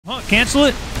Huh, cancel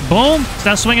it. Boom.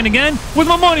 Start swinging again. With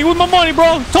my money,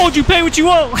 bro. Told you, pay what you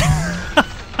owe.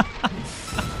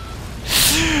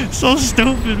 So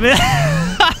stupid,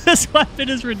 man. This weapon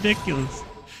is ridiculous.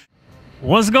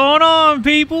 What's going on,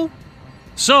 people?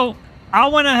 So, I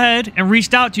went ahead and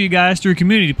reached out to you guys through a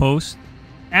community post,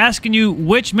 asking you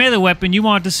which melee weapon you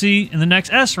want to see in the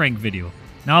next S-rank video.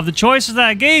 Now, of the choices that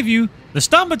I gave you, the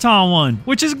Stun Baton one,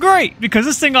 which is great, because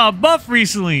this thing got buffed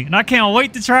recently, and I can't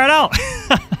wait to try it out.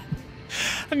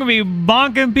 I'm gonna be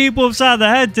bonking people upside the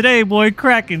head today, boy,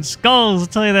 cracking skulls, I'll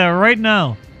tell you that right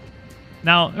now.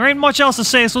 Now, there ain't much else to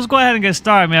say, so let's go ahead and get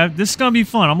started, man. This is gonna be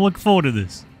fun. I'm looking forward to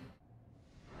this.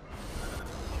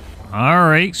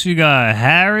 Alright, so you got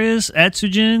Harris,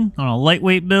 etsujin on a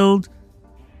lightweight build.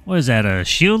 What is that, a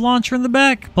shield launcher in the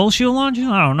back? Pulse shield launcher?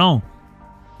 I don't know.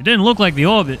 It didn't look like the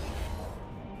orbit.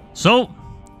 So,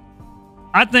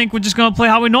 I think we're just gonna play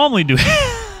how we normally do.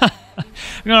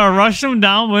 We're gonna rush them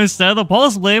down, but instead of the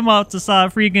pulse blade, I'm about to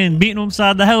start freaking beating them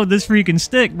upside the head with this freaking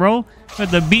stick, bro.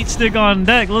 Got the beat stick on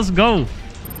deck. Let's go.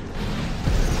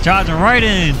 Charging right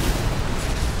in.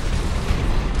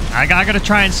 I gotta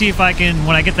try and see if I can,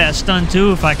 when I get that stun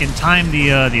too, if I can time the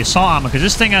assault armor, because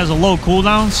this thing has a low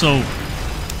cooldown, so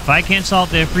if I cancel out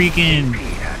their freaking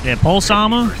pulse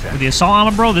armor with the assault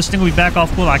armor, bro, this thing will be back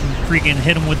off cool. I can freaking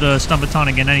hit him with the Stun Baton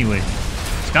again anyway.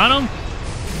 Stun him.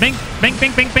 Bink, bink,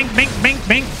 bink, bink, bink, bink, bink,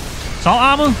 bink. Assault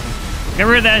armor. Get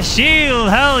rid of that shield.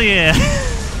 Hell yeah.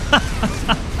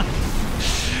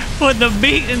 Put the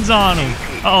beatings on him.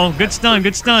 Uh-oh, good stun,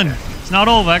 good stun. It's not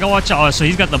over. I gotta watch out. Oh, so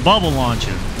he's got the bubble launcher.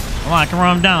 Come on, I can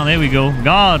run him down. There we go.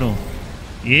 Got him.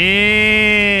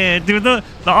 Yeah, dude, the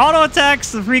auto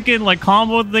attacks, the freaking like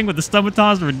combo thing with the Stun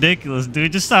Baton is ridiculous,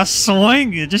 dude. Just start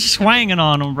swinging, just swanging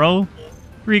on him, bro.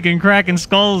 Freaking cracking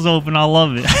skulls open. I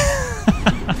love it.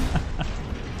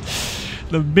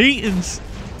 The beatings.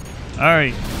 All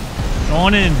right,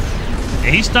 going in. Yeah,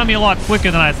 he stunned me a lot quicker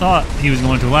than I thought he was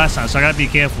going to last time, so I gotta be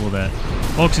careful of that.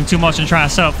 Focusing too much and trying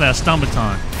to set up that Stun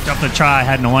Baton. Dropped the try, I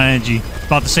had no energy.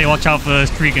 About to say, watch out for this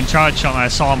freaking charge shot when I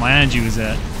saw my energy was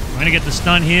at. I'm gonna get the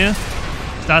stun here.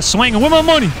 Start swinging. With my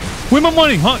money. With my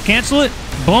money. Huh? Cancel it.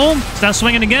 Boom. Start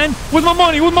swinging again. With my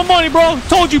money, bro.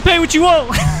 Told you, pay what you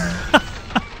owe.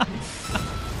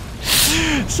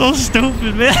 So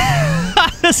stupid, man.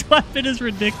 This weapon is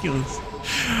ridiculous.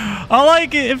 I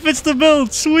like it. It fits the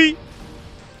build. Sweet.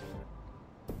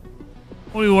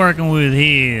 What are we working with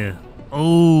here?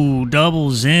 Oh,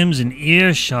 double zimms and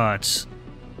earshots.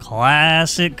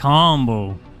 Classic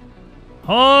combo.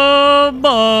 Oh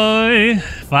boy.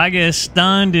 If I get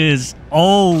stunned, it's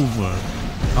over.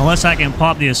 Unless I can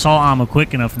pop the assault armor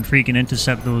quick enough and freaking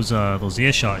intercept those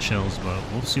earshot shells, but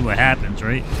we'll see what happens,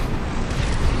 right?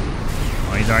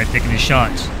 Oh, he's already picking his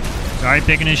shots. He's already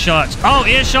picking his shots. Oh,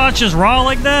 earshots just raw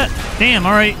like that? Damn,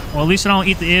 alright. Well, at least I don't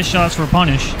eat the earshots for a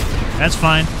punish. That's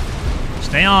fine.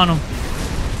 Stay on him.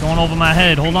 Going over my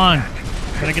head. Hold on.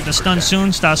 Gotta get the stun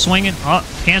soon. Start swinging. Oh,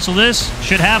 cancel this.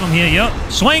 Should have him here. Yup.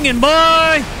 Swinging,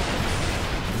 boy!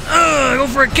 Go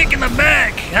for a kick in the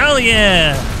back. Hell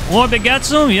yeah. Orbit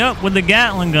gets him. Yup, with the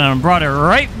Gatling gun. Brought it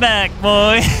right back,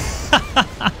 boy.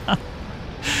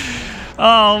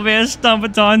 Oh, man. Stun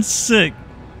Baton's sick.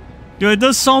 Dude, it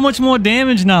does so much more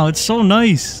damage now. It's so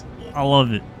nice. I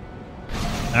love it.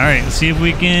 Alright, let's see if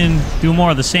we can do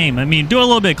more of the same. I mean, do it a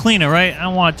little bit cleaner, right? I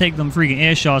don't want to take them freaking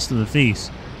air shots to the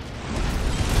face.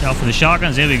 Out for the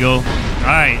shotguns. There we go.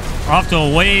 Alright, off to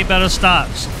a way better start.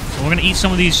 So we're going to eat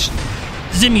some of these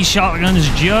zimmy shotguns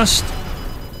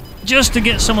just to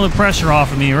get some of the pressure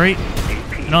off of me, right?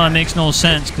 No, it makes no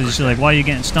sense because you're like, why are you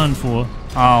getting stunned for?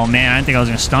 Oh, man, I didn't think I was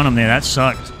going to stun him there. That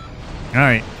sucked.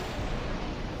 Alright.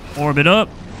 Orbit up.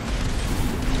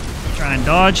 Try and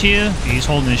dodge here. He's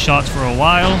holding his shots for a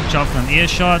while. Jump from ear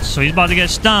shots. So he's about to get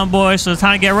stunned, boy. So it's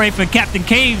time to get ready for Captain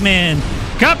Caveman.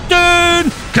 Captain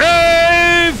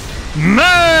Caveman!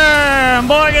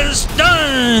 Boy, get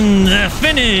stunned.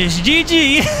 Finish.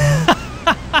 GG.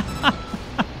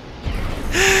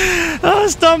 Oh,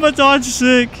 Stun Baton's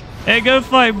sick. Hey, good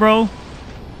fight, bro.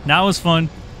 That was fun.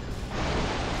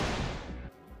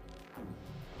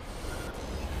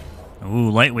 Ooh,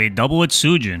 lightweight. Double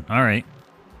etsujin. All right.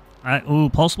 Ooh,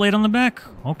 pulse blade on the back?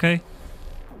 Okay.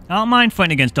 I don't mind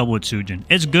fighting against double etsujin.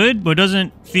 It's good, but it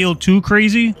doesn't feel too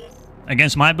crazy.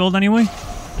 Against my build, anyway.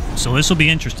 So this will be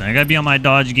interesting. I gotta be on my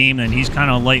dodge game, and he's kind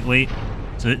of lightweight.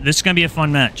 So this is gonna be a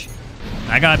fun match.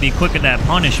 I gotta be quick at that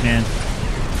punish, man.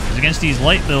 Because against these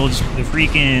light builds, the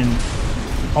freaking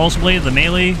pulse blade, the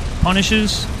melee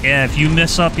punishes. Yeah, if you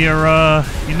miss up your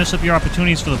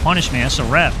opportunities for the punish, man, that's a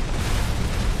wrap.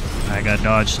 I gotta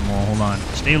dodge some more. Hold on.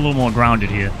 Stay a little more grounded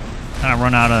here. Kind of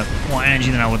run out of more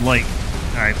energy than I would like.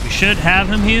 Alright, we should have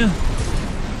him here.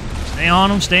 Stay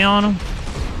on him, stay on him.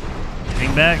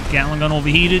 Hang back. Gatling gun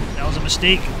overheated. That was a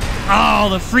mistake. Oh,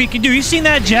 the freaking dude. You seen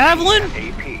that javelin?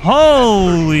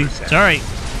 Holy. It's alright.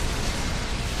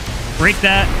 Break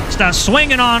that. Start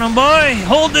swinging on him, boy.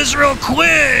 Hold this real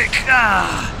quick.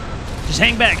 Ah. Just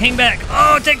hang back, hang back.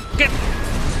 Oh, get.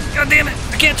 God damn it.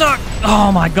 I can't talk.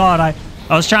 Oh my god.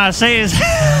 I was trying to say is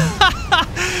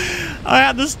I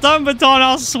had the stun baton.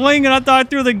 I was swinging. I thought I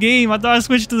threw the game. I thought I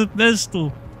switched to the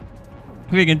pistol.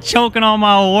 Freaking choking on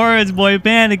my words, boy.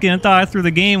 Panicking. I thought I threw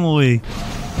the game away.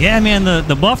 Yeah, man.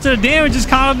 The buff to the damage is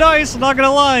kind of nice. I'm not going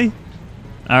to lie.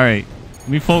 All right. Let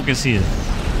me focus here.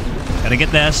 Gotta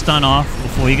get that stun off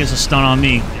before he gets a stun on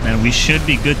me. And then we should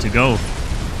be good to go.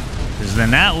 Because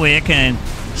then that way I can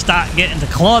start getting to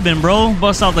clubbing, bro.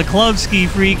 Bust out the club ski,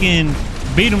 freaking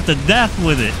beat him to death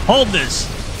with it. Hold this.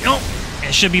 Nope.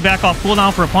 It should be back off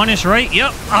cooldown for a punish, right?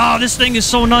 Yep. Oh, this thing is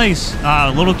so nice.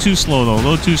 A little too slow, though. A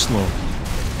little too slow.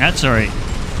 That's all right.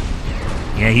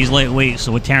 Yeah, he's lightweight,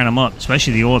 so we're tearing him up,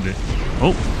 especially the orbit.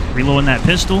 Oh, reloading that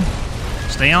pistol.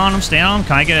 Stay on him, stay on him.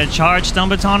 Can I get a charge stun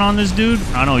baton on this dude?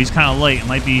 I don't know, he's kind of light. It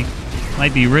might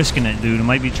be risking it, dude. It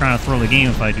might be trying to throw the game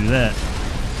if I do that.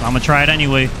 So I'm gonna try it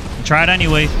anyway. Try it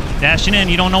anyway. Dashing in,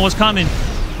 you don't know what's coming.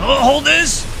 Oh, hold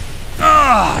this.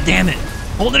 Ah, oh, damn it.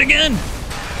 Hold it again.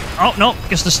 Oh, nope.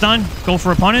 Gets the stun. Go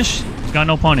for a punish. He's got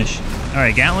no punish. All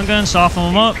right, Gatling gun, soften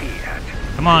him up.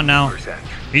 Come on now.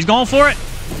 He's going for it.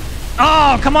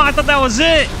 Oh, come on. I thought that was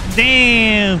it.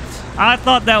 Damn. I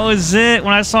thought that was it.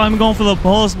 When I saw him going for the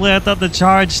pulse play, I thought the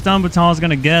charge stun baton was going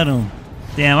to get him.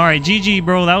 Damn. All right, GG,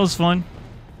 bro. That was fun.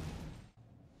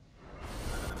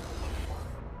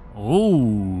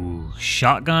 Oh,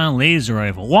 shotgun laser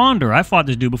rifle. Wander. I fought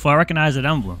this dude before I recognized that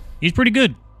emblem. He's pretty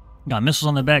good. Got missiles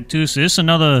on the back, too. So this is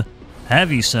another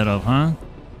heavy setup, huh?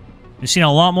 You've seen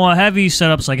a lot more heavy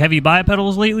setups, like heavy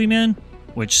bipedals lately, man.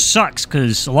 Which sucks,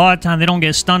 because a lot of time they don't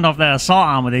get stunned off that assault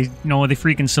armor. They, they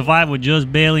freaking survive with just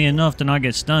barely enough to not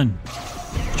get stunned.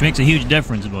 Which makes a huge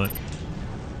difference, but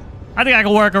I think I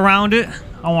can work around it.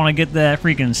 I want to get that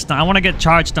freaking stun. I want to get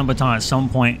charge stun baton at some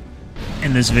point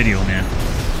in this video, man.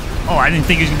 Oh, I didn't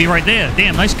think he was going to be right there.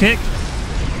 Damn, nice kick.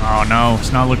 Oh, no.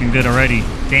 It's not looking good already.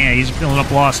 Damn, he's building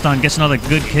up a lot of stun. Gets another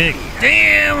good kick.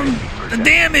 Damn! The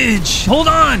damage! Hold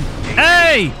on!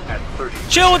 Hey!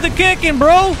 Chill with the kicking,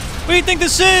 bro! What do you think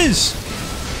this is?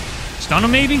 Stun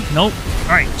him, maybe? Nope.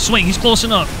 Alright, swing. He's close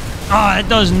enough. Oh, that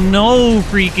does no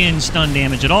freaking stun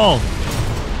damage at all.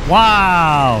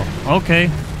 Wow. Okay.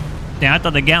 Damn, I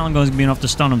thought the Gatling gun was going to be enough to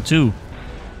stun him, too.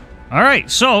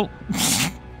 Alright, so I'm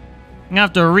going to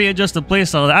have to readjust the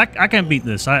playstyle. I can't beat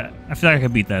this. I feel like I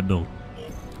can beat that build.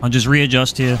 I'll just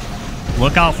readjust here.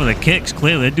 Look out for the kicks.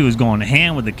 Clearly, that dude is going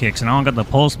hand with the kicks, and I don't got the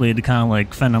pulse blade to kind of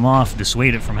like fend them off,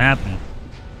 dissuade it from happening.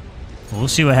 Well, we'll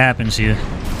see what happens here.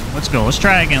 Let's go. Let's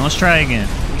try again. Let's try again.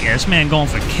 Yeah, this man going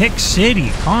for kick city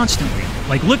constantly.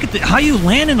 Like, look at how you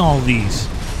landing all these.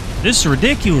 This is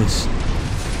ridiculous.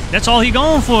 That's all he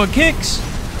going for, kicks.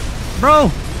 Bro,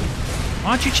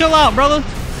 why don't you chill out, brother?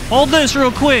 Hold this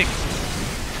real quick.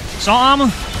 Saw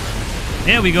armor.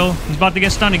 There we go. He's about to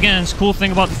get stunned again. It's a cool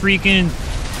thing about the freaking...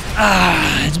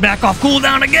 it's back off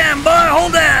cooldown again, boy.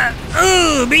 Hold that.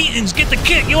 Ugh, beatings. Get the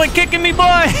kick. You ain't kicking me,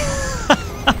 boy.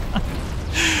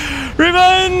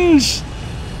 Revenge.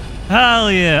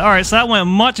 Hell yeah. All right, so that went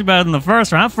much better than the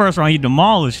first round. That first round, he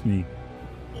demolished me.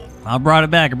 I brought it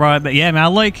back. Yeah, man, I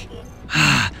like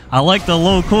the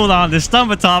low cooldown on this stun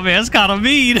baton, man. It's kind of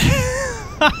mean.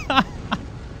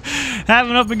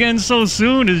 Having up again so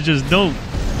soon is just dope.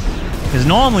 Because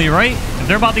normally, right, if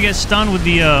they're about to get stunned with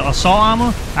the assault armor,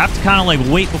 I have to kind of like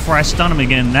wait before I stun them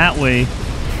again. That way,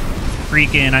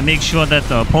 freaking, I make sure that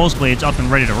the pulse blade's up and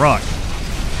ready to rock.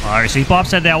 Alright, so he pops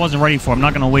said that I wasn't ready for. I'm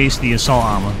not going to waste the assault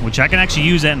armor, which I can actually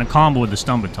use that in a combo with the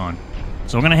stun baton.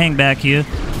 So we're going to hang back here.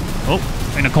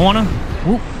 Oh, in the corner.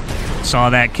 Oop. Saw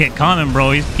that kick coming,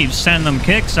 bro. He keeps sending them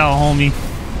kicks out, homie.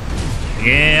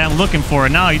 Yeah, I'm looking for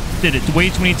it now. He did it way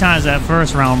too many times that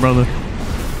first round, brother.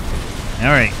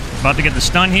 Alright, about to get the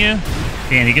stun here.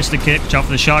 Damn, he gets the kick. Watch out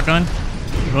for the shotgun.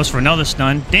 Goes for another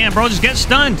stun. Damn, bro, just get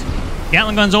stunned.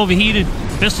 Gatling gun's overheated.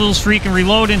 Pistol's freaking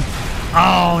reloading.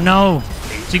 Oh, no.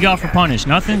 What's he got for punish?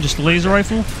 Nothing? Just a laser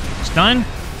rifle? Stun?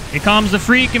 Here comes the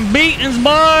freaking beatings,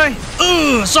 boy.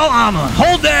 Ooh, assault armor.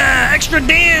 Hold that. Extra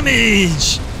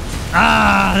damage.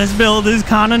 Ah, this build is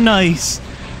kind of nice.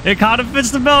 It kind of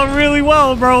fits the belt really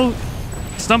well, bro.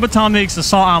 Stun baton makes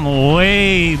assault armor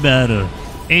way better.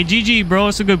 Hey, GG, bro.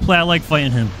 It's a good play. I like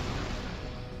fighting him.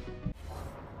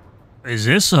 Is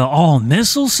this a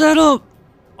all-missile setup?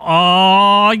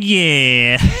 Oh,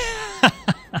 yeah.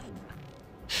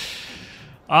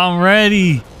 I'm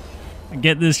ready.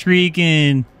 Get this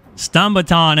freaking Stun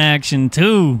Baton action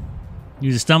too.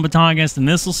 Use a Stun Baton against the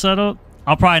missile setup.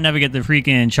 I'll probably never get the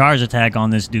freaking charge attack on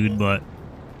this dude, but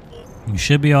you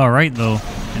should be alright though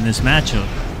in this matchup.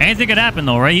 Anything could happen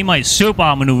though, right? He might super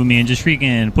outmaneuver me and just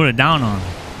freaking put it down on me.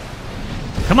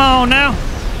 Come on now.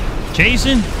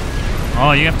 Chasing.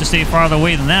 Oh, you have to stay farther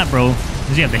away than that, bro.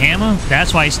 Does he have the hammer?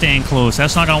 That's why he's staying close.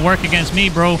 That's not gonna work against me,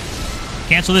 bro.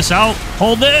 Cancel this out.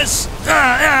 Hold this. Hold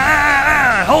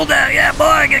that. Yeah,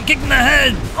 boy. Get kicked in the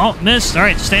head. Oh, missed. All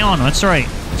right, stay on him. That's all right.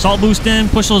 Assault boost in.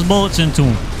 Push those bullets into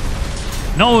him.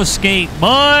 No escape,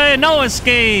 boy. No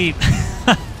escape.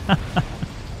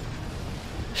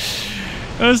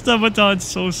 That Stun Baton's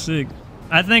so sick.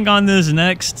 I think on this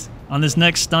next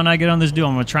stun I get on this dude,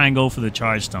 I'm gonna try and go for the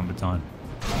charge Stun Baton.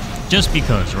 Just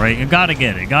because, right? You gotta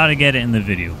get it. Gotta get it in the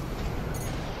video.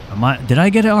 Did I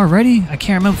get it already? I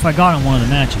can't remember if I got it in one of the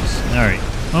matches. Alright.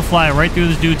 I'm gonna fly right through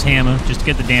this dude's hammer just to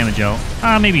get the damage out.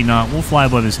 Maybe not. We'll fly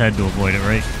above his head to avoid it,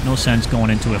 right? No sense going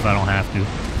into it if I don't have to.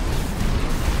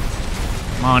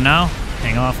 Come on now.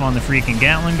 Hang off on the freaking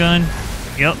Gatling gun.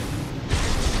 Yep.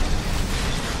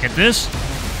 Get this?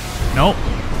 Nope.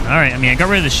 Alright, I mean, I got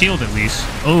rid of the shield at least.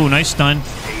 Oh, nice stun.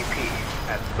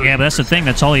 Yeah, but that's the thing.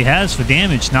 That's all he has for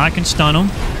damage. Now I can stun him.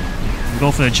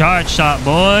 Go for the charge shot,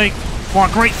 boy.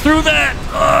 Walk right through that.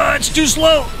 Oh, it's too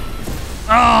slow.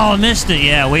 Oh, missed it.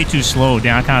 Yeah, way too slow.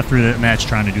 Damn, I kind of threw that match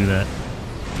trying to do that.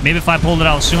 Maybe if I pulled it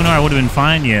out sooner, I would have been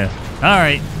fine. Yeah. All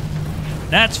right.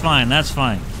 That's fine. That's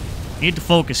fine. Need to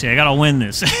focus here. I got to win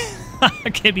this. I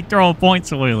can't be throwing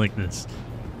points away like this.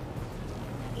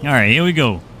 All right, here we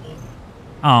go.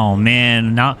 Oh,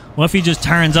 man. Now, what if he just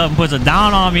turns up and puts it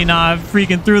down on me now? I'm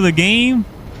freaking through the game.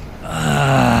 All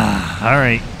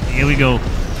right, here we go.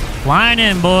 Flying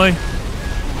in, boy.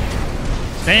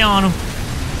 Stay on him.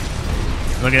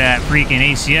 Look at that freaking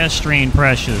ACS strain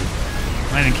pressure.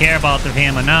 I don't even care about the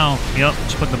hammer now. Yep,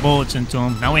 just put the bullets into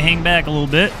him. Now we hang back a little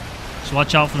bit. Just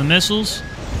watch out for the missiles.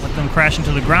 Let them crash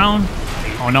into the ground.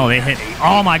 Oh, no, they hit.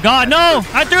 Oh, my God, no!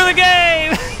 I threw the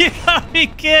game! You gotta be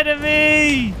kidding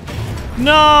me!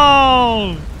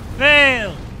 No!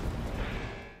 Fail!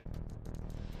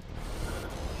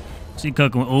 See,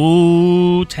 cooking.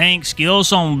 Ooh, tank skill.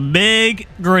 Some big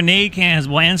grenade cannons.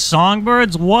 And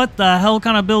songbirds? What the hell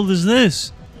kind of build is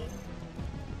this?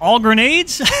 All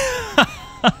grenades? Oh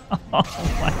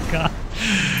my god.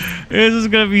 This is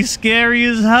gonna be scary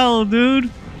as hell, dude.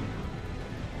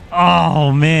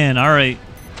 Oh man, alright.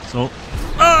 So,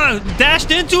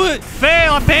 dashed into it!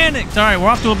 Fail, I panicked! Alright, we're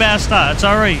off to a bad start. It's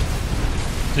alright.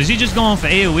 So is he just going for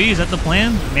AoE? Is that the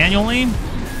plan? Manual aim?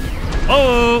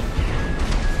 Oh!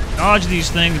 Dodge these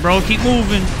things, bro. Keep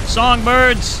moving.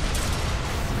 Songbirds.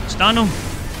 Stun them.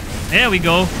 There we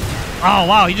go. Oh,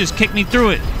 wow. He just kicked me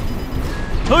through it.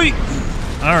 Hey.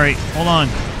 All right. Hold on.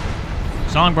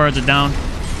 Songbirds are down.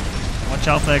 Watch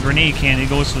out for that grenade cannon. He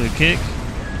goes for the kick.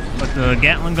 Let the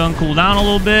Gatling gun cool down a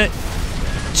little bit.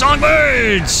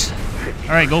 Songbirds.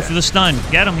 All right. Go for the stun.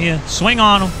 Get him here. Swing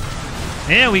on him.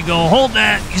 There we go. Hold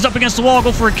that. He's up against the wall.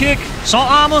 Go for a kick. Salt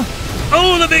armor.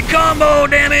 Oh, the big combo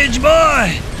damage,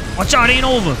 boy. Watch out, it ain't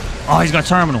over. Oh, he's got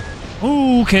terminal.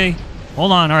 Ooh, okay.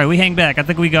 Hold on. All right, we hang back. I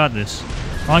think we got this.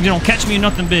 As long as you don't catch me,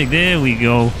 nothing big. There we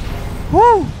go.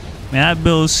 Woo! Man, that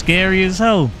build is scary as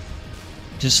hell.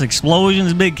 Just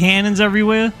explosions, big cannons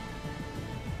everywhere.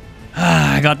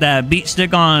 I got that beat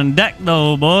stick on deck,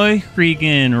 though, boy.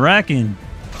 Freaking wrecking.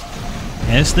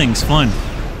 Yeah, this thing's fun.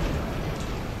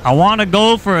 I want to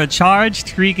go for a charged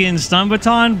freaking Stun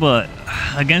Baton, but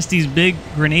against these big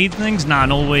grenade things, nah,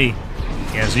 no way.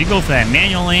 Yeah, so you go for that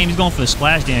manual aim. He's going for the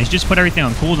splash damage. Just put everything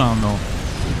on cooldown, though.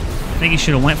 I think he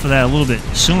should have went for that a little bit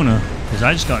sooner, because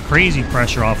I just got crazy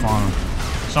pressure off on him.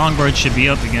 Songbird should be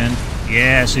up again.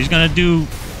 Yeah, so he's going to do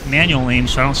manual aim,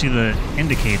 so I don't see the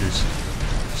indicators.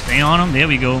 Stay on him. There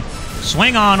we go.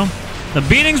 Swing on him. The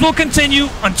beatings will continue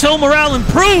until morale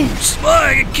improves. Oh,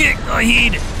 I get kicked. I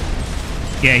hate it.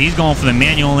 Yeah, he's going for the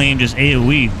manual aim, just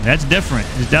AoE. That's different.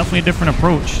 It's definitely a different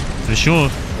approach, for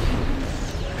sure.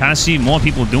 Kind of see more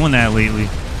people doing that lately.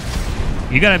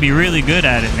 You gotta be really good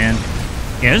at it, man.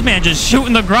 Yeah, this man just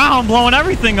shooting the ground, blowing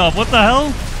everything up. What the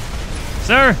hell?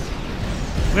 Sir,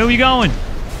 where are we going?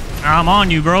 I'm on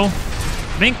you, bro.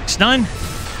 Bink, stun.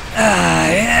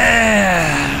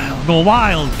 Yeah. Go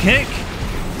wild kick.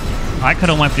 I could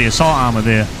have went for the assault armor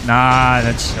there. Nah,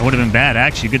 that would have been bad,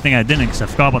 actually. Good thing I didn't, because I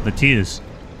forgot about the tears.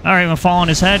 All right, I'm gonna fall on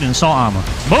his head and assault armor.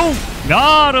 Boom!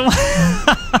 Got him!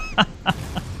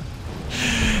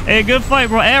 Hey, good fight,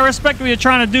 bro. Hey, I respect what you're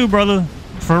trying to do, brother.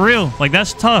 For real. Like,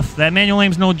 that's tough. That manual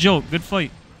aim's no joke. Good fight.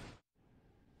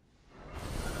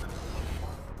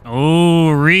 Oh,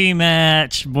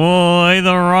 rematch. Boy,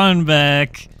 the run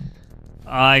back.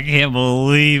 I can't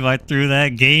believe I threw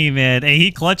that game, man. Hey,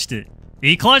 he clutched it.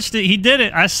 He clutched it. He did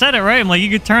it. I said it, right? I'm like, you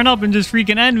could turn up and just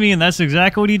freaking end me, and that's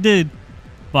exactly what he did.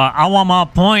 But I want my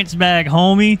points back,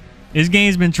 homie. This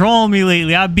game's been trolling me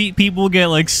lately. I beat people, get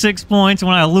like 6 points.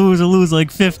 When I lose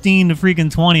like 15 to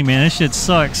freaking 20, man. This shit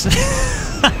sucks.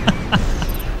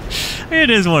 It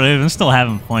is what it is. I'm still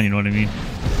having fun, you know what I mean?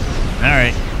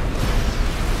 Alright.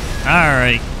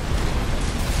 Alright.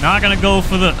 Not gonna go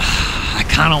for the... I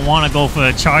kind of want to go for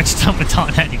a charge Stun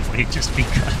Baton anyway, just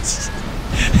because.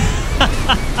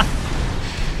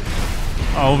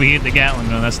 Oh, we hit the Gatling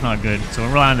gun. That's not good. So we're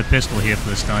relying on the pistol here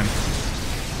for the stun.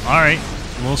 Alright.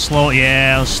 A little slow.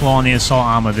 Yeah, a little slow on the assault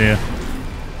armor there.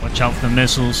 Watch out for the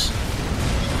missiles.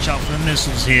 Watch out for the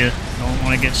missiles here. Don't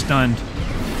want to get stunned.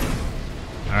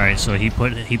 Alright, so he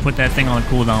put that thing on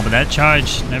cooldown, but that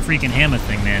charge, that freaking hammer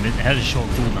thing, man, it has a short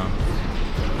cooldown.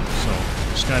 So,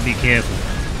 just gotta be careful.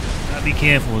 Gotta be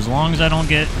careful. As long as I don't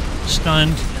get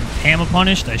stunned and hammer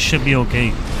punished, I should be okay.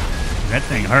 That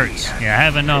thing hurts. Yeah, I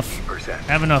have enough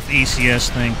ACS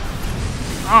thing.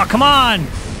 Oh, come on!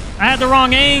 I had the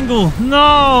wrong angle.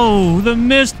 No! The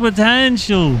missed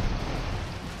potential.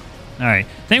 Alright.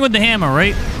 Thing with the hammer,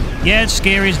 right? Yeah, it's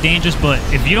scary, it's dangerous, but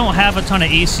if you don't have a ton of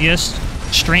ACS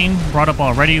strain brought up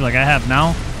already like I have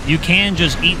now, you can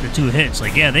just eat the 2 hits.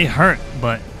 Like, yeah, they hurt,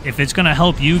 but if it's gonna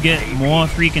help you get more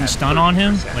freaking stun on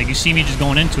him, like you see me just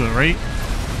going into it, right?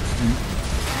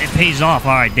 It pays off.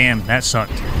 Alright, damn, that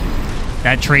sucked.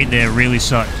 That trade there really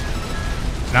sucked.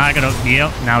 Now I gotta,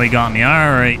 yep, now he got me.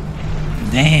 Alright.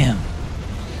 Damn.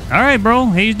 Alright, bro.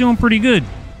 Hey, he's doing pretty good.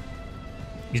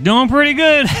 He's doing pretty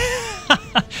good.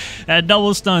 That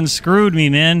double stun screwed me,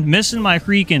 man. Missing my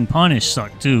freaking punish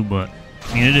sucked too, but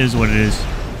I mean, it is what it is.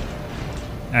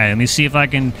 Alright, let me see if I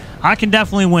can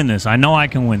definitely win this. I know I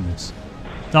can win this.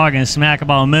 Talking smack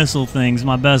about missile things,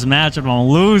 my best matchup. I'm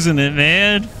losing it,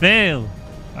 man. Fail.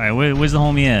 Alright, where's the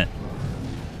homie at?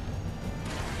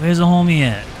 Where's the homie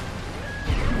at?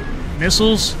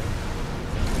 Missiles?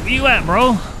 Where you at,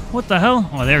 bro? What the hell?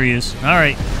 Oh, there he is.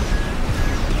 Alright.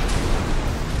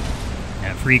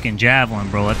 That freaking javelin,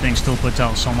 bro. That thing still puts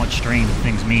out so much strain. The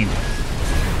thing's mean.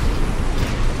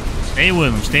 Stay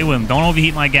with him. Stay with him. Don't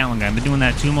overheat my Gatling gun. I've been doing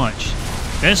that too much.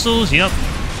 Pistols? Yep.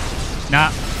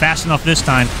 Not fast enough this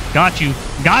time. Got you.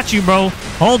 Got you, bro.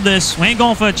 Hold this. We ain't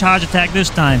going for a charge attack this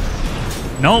time.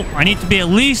 Nope. I need to be at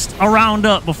least a round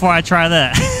up before I try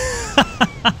that.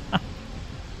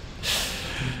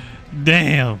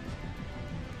 Damn.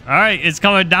 Alright, it's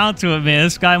coming down to it, man.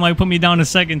 This guy might put me down a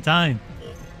second time.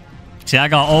 See, I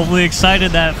got overly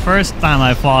excited that first time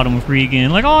I fought him freaking.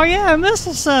 Like, oh yeah,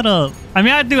 missile setup. I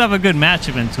mean, I do have a good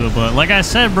matchup into it, but like I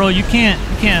said, bro, you can't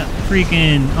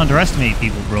freaking underestimate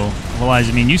people, bro. Otherwise,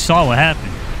 I mean, you saw what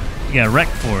happened. You got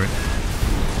wrecked for it.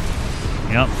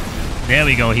 Yep. There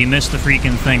we go. He missed the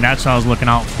freaking thing. That's what I was looking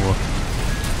out for.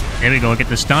 There we go. Get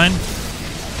the stun.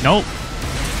 Nope.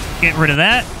 Get rid of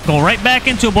that. Go right back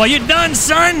into it, boy. You're done,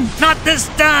 son. Not this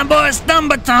time, boy. Stun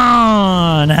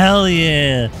Baton. Hell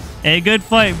yeah. Hey, good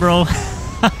fight, bro.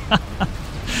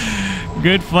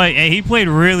 Good fight. Hey, he played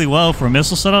really well for a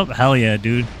missile setup. Hell yeah,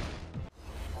 dude.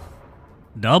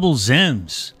 Double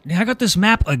zimms. Yeah, I got this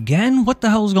map again? What the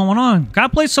hell is going on? Can I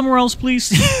play somewhere else,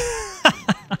 please?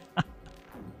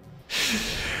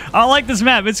 I like this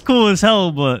map. It's cool as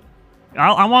hell, but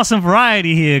I want some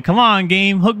variety here. Come on,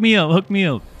 game. Hook me up. Hook me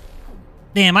up.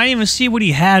 Damn, I didn't even see what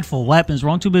he had for weapons,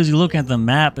 bro. I'm too busy looking at the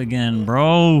map again,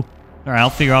 bro. All right, I'll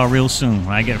figure out real soon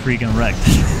when I get freaking wrecked.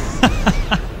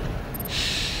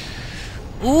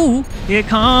 Ooh, here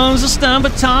comes the Stun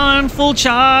Baton, full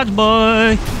charge,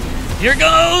 boy. Here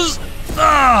goes.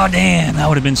 Oh, damn, that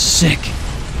would have been sick.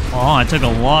 Oh, I took a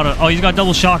lot of... Oh, he's got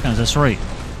double shotguns, that's right.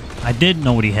 I did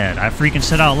know what he had. I freaking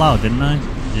said out loud, didn't I?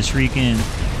 Just freaking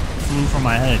flew from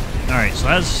my head. All right, so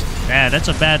that's bad. That's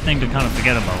a bad thing to kind of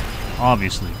forget about,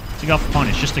 obviously. What's he got for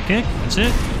punish? Just a kick? That's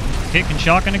it? Kick and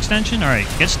shotgun extension? All right,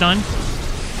 get stunned.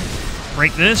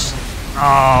 Break this.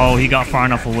 Oh, he got far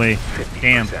enough away.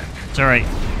 Damn. It's all right.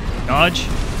 Dodge.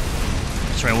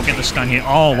 That's right, we'll get the stun here.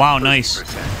 Oh, wow, nice.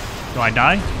 Do I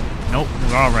die? Nope,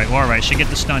 we're all right. We're all right. Should get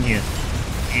the stun here.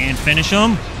 And finish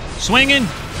him. Swinging.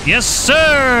 Yes,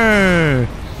 sir.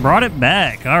 Brought it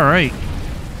back. All right.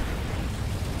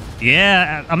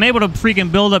 Yeah, I'm able to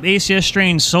freaking build up ACS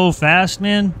strain so fast,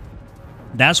 man.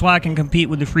 That's why I can compete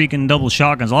with the freaking double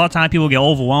shotguns. A lot of times people get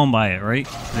overwhelmed by it, right?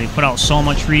 They put out so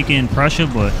much freaking pressure,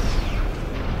 but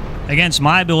against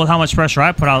my build, how much pressure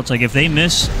I put out, it's like if they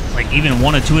miss like even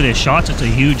 1 or 2 of their shots, it's a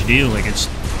huge deal. Like it's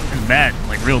bad,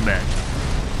 like real bad.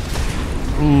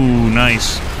 Ooh,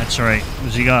 nice. That's right.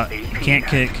 What's he got? He can't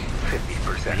kick.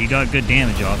 But he got good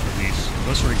damage off of these.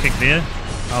 Goes for a kick there.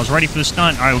 I was ready for the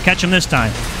stun. All right, we'll catch him this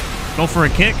time. Go for a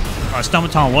kick. Stun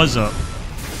Baton was up.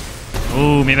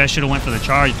 Oh, maybe I should have went for the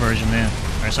charge version there.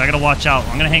 All right, so I got to watch out.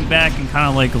 I'm going to hang back and kind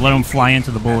of like let him fly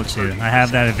into the bullets here. I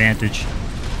have that advantage.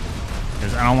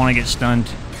 Because I don't want to get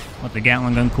stunned. Let the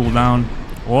Gatling gun cool down.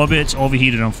 Orbit's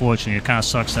overheated, unfortunately. It kind of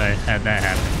sucks that I had that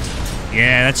happen.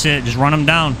 Yeah, that's it. Just run him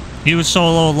down. He was so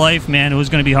low life, man. It was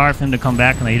going to be hard for him to come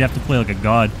back, and he'd have to play like a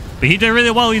god. But he did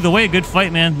really well either way. Good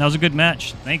fight, man. That was a good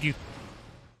match. Thank you.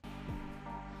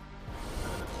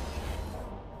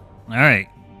 All right.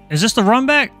 Is this the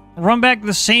runback? Runback,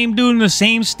 the same dude in the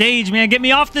same stage, man. Get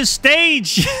me off this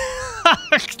stage.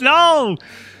 No.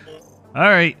 All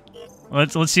right.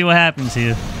 Let's see what happens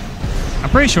here. I'm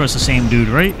pretty sure it's the same dude,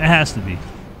 right? It has to be.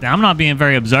 I'm not being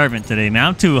very observant today, man.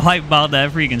 I'm too hyped about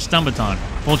that freaking Stun Baton.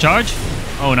 Full charge?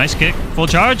 Oh, nice kick. Full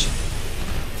charge?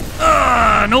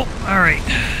 Nope. All right.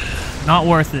 Not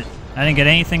worth it. I didn't get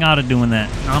anything out of doing that.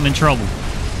 Now I'm in trouble.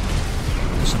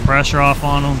 Put some pressure off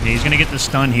on him. Yeah, he's going to get the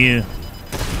stun here.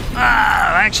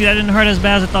 Actually, that didn't hurt as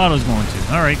bad as I thought it was going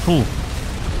to. All right, cool.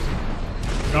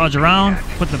 Dodge around.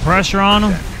 Put the pressure on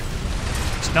him.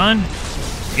 Stun.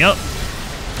 Yep.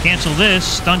 Cancel this.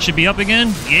 Stun should be up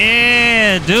again.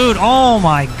 Yeah, dude. Oh,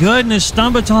 my goodness.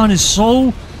 Stun Baton is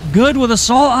so good with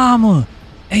assault armor.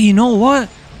 Hey, you know what?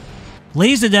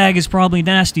 Laser Dag is probably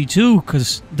nasty, too,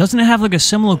 because doesn't it have, like, a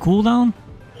similar cooldown?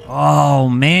 Oh,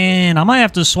 man. I might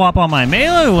have to swap out my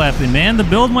melee weapon, man. The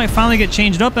build might finally get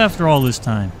changed up after all this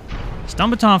time. Stun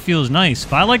Baton feels nice,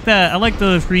 but I like that. I like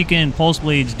the freaking Pulse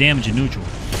Blade's damage in neutral.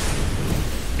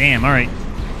 Damn, all right.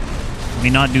 Let me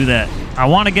not do that. I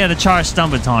want to get a charged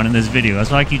Stun Baton in this video.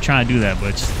 That's why I keep trying to do that,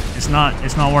 but it's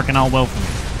not working out well for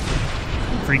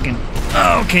me. Freaking.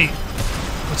 Oh, okay.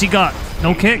 What's he got?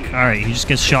 No kick? All right, he just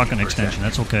gets shotgun extension.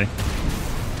 That's okay.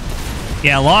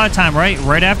 Yeah, a lot of time,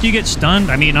 right after you get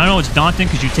stunned, I mean, I know it's daunting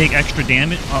because you take extra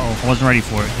damage. Uh-oh, I wasn't ready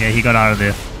for it. Yeah, he got out of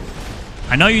there.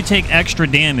 I know you take extra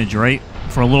damage, right,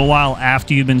 for a little while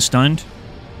after you've been stunned.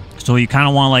 So you kind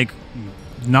of want to, like,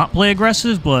 not play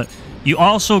aggressive, but you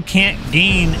also can't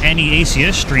gain any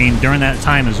ACS stream during that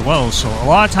time as well. So a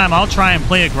lot of time I'll try and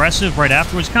play aggressive right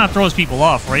afterwards. Kind of throws people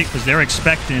off, right? Because they're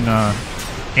expecting,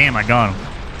 damn, I got him.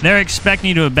 They're expecting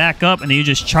you to back up, and then you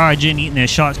just charge in, eating their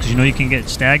shots, because you know you can get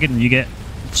staggered, and you get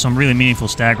some really meaningful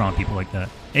stagger on people like that.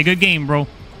 Hey, good game, bro.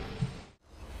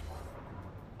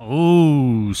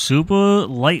 Oh, super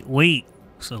lightweight.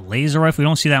 So laser rifle, we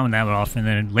don't see that one that often.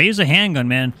 Then laser handgun,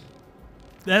 man.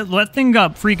 That thing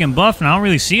got freaking buffed, and I don't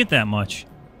really see it that much.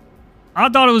 I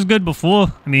thought it was good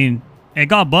before. I mean, it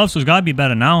got buffed, so it's got to be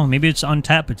better now. Maybe it's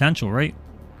untapped potential, right?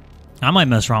 I might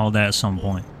mess around with that at some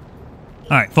point.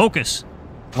 All right, focus.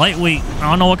 Lightweight. I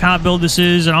don't know what kind of build this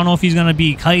is. I don't know if he's going to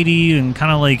be kitey and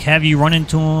kind of like have you run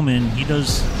into him and he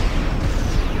does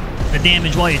the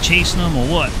damage while you're chasing him or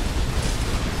what.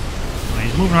 Well,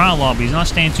 he's moving around a lot, but he's not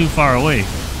staying too far away.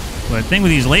 But the thing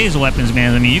with these laser weapons,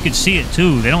 man, I mean, you can see it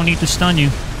too. They don't need to stun you.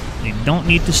 They don't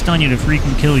need to stun you to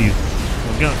freaking kill you.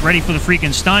 We'll get ready for the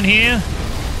freaking stun here.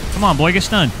 Come on, boy, get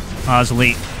stunned. Oh, it's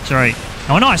late. It's all right.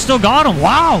 Oh, no, I still got him.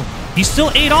 Wow. He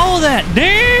still ate all of that.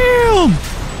 Damn.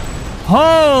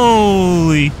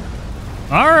 Holy.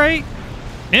 All right.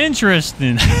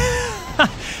 Interesting.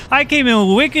 I came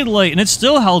in wicked late, and it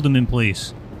still held him in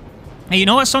place. Hey, you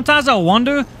know what? Sometimes I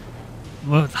wonder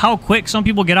how quick some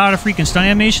people get out of freaking stun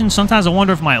animation. Sometimes I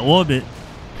wonder if my orbit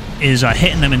is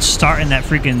hitting them and starting that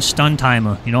freaking stun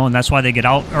timer, you know, and that's why they get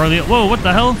out earlier. Whoa, what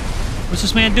the hell? What's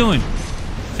this man doing?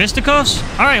 Fisticuffs?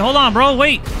 All right, hold on, bro.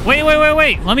 Wait.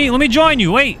 Let me join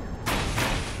you. Wait.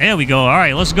 There we go. All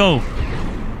right, let's go.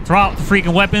 Throw out the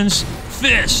freaking weapons.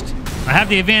 Fist. I have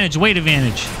the advantage. Weight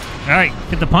advantage. All right,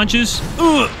 get the punches.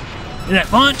 Ooh. Get that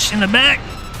punch in the back.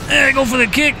 There, go for the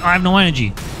kick. I have no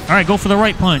energy. All right, go for the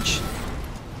right punch.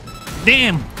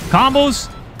 Damn.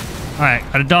 Combos. All right,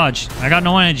 gotta dodge. I got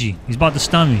no energy. He's about to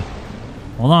stun me.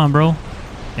 Hold on, bro.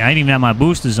 Yeah, I didn't even have my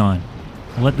boosters on.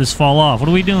 I'll let this fall off. What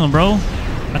are we doing, bro?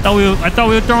 I thought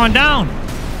we were throwing down.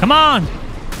 Come on.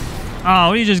 Oh,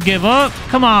 what, you just give up?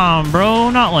 Come on,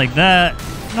 bro. Not like that.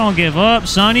 Don't give up,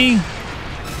 sonny.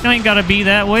 You ain't gotta be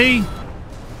that way.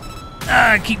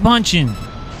 Keep punching.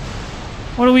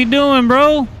 What are we doing,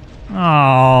 bro?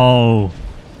 Oh.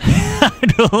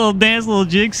 Do a little dance, a little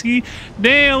jig ski.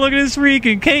 Damn, look at this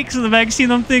freaking cakes in the back. See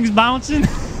them things bouncing?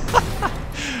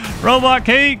 Robot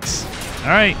cakes. All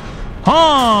right.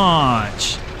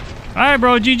 Punch. All right,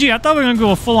 bro. GG. I thought we were going to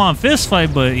go a full-on fist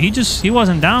fight, but he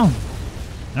wasn't down.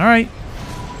 All right.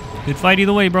 Good fight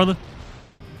either way, brother.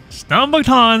 Stun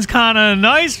Baton's kind of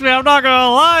nice, man. I'm not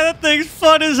gonna lie, that thing's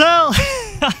fun as hell.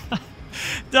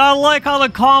 I like how the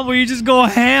combo, you just go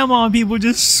ham on people,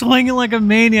 just swinging like a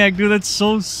maniac, dude. That's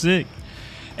so sick.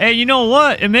 Hey, you know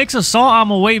what? It makes assault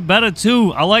armor way better,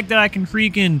 too. I like that I can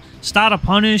freaking start a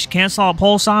punish, cancel out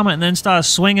pulse armor, and then start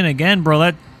swinging again, bro.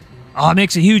 That it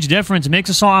makes a huge difference. It makes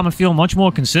assault armor feel much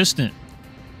more consistent.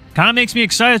 Kind of makes me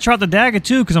excited to try out the dagger,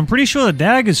 too, because I'm pretty sure the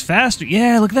dagger is faster.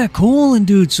 Yeah, look at that cooling,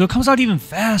 dude. So it comes out even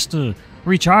faster.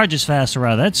 Recharges faster,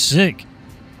 rather. That's sick.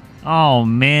 Oh,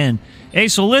 man. Hey,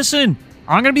 so listen.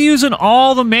 I'm going to be using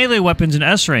all the melee weapons in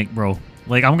S rank, bro.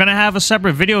 Like, I'm going to have a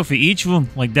separate video for each of them,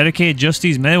 like, dedicated just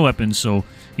these melee weapons. So,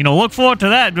 you know, look forward to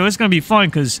that, bro. It's going to be fun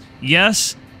because,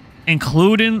 yes,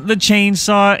 including the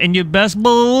chainsaw, and you best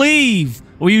believe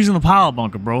we're using the power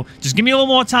bunker, bro. Just give me a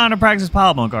little more time to practice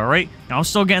power bunker, all right? Now, I'm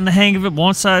still getting the hang of it.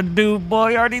 Once I do, boy,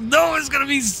 you already know it's going to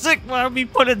be sick when I be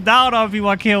putting it down on people.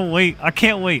 I can't wait. I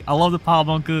can't wait. I love the power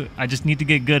bunker. I just need to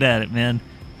get good at it, man.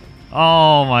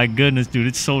 Oh, my goodness, dude.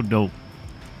 It's so dope.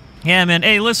 Yeah, man.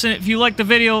 Hey, listen, if you like the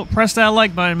video, press that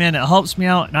like button, man. It helps me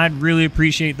out, and I'd really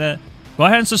appreciate that. Go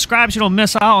ahead and subscribe so you don't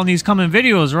miss out on these coming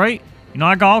videos, right? You know,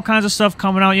 I got all kinds of stuff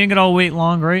coming out. You ain't got to wait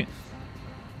long, right?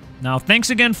 Now, thanks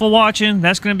again for watching.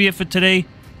 That's going to be it for today.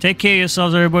 Take care of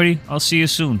yourselves, everybody. I'll see you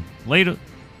soon. Later.